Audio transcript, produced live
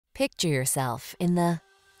Picture yourself in the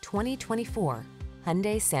 2024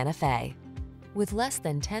 Hyundai Santa Fe. With less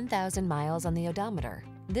than 10,000 miles on the odometer,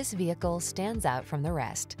 this vehicle stands out from the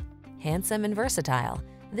rest. Handsome and versatile,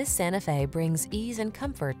 this Santa Fe brings ease and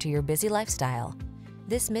comfort to your busy lifestyle.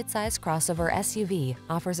 This midsize crossover SUV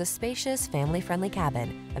offers a spacious, family-friendly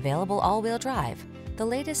cabin, available all-wheel drive, the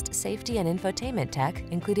latest safety and infotainment tech,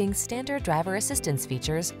 including standard driver assistance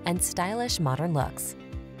features and stylish modern looks.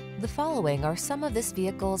 The following are some of this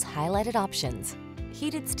vehicle's highlighted options: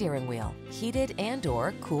 heated steering wheel, heated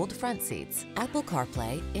and/or cooled front seats, Apple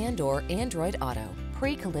CarPlay and/or Android Auto,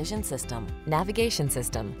 pre-collision system, navigation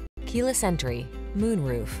system, keyless entry,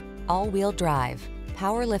 moonroof, all-wheel drive,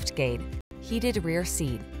 power liftgate, heated rear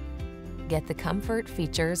seat. Get the comfort,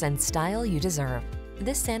 features, and style you deserve.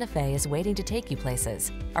 This Santa Fe is waiting to take you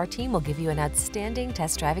places. Our team will give you an outstanding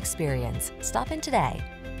test drive experience. Stop in today.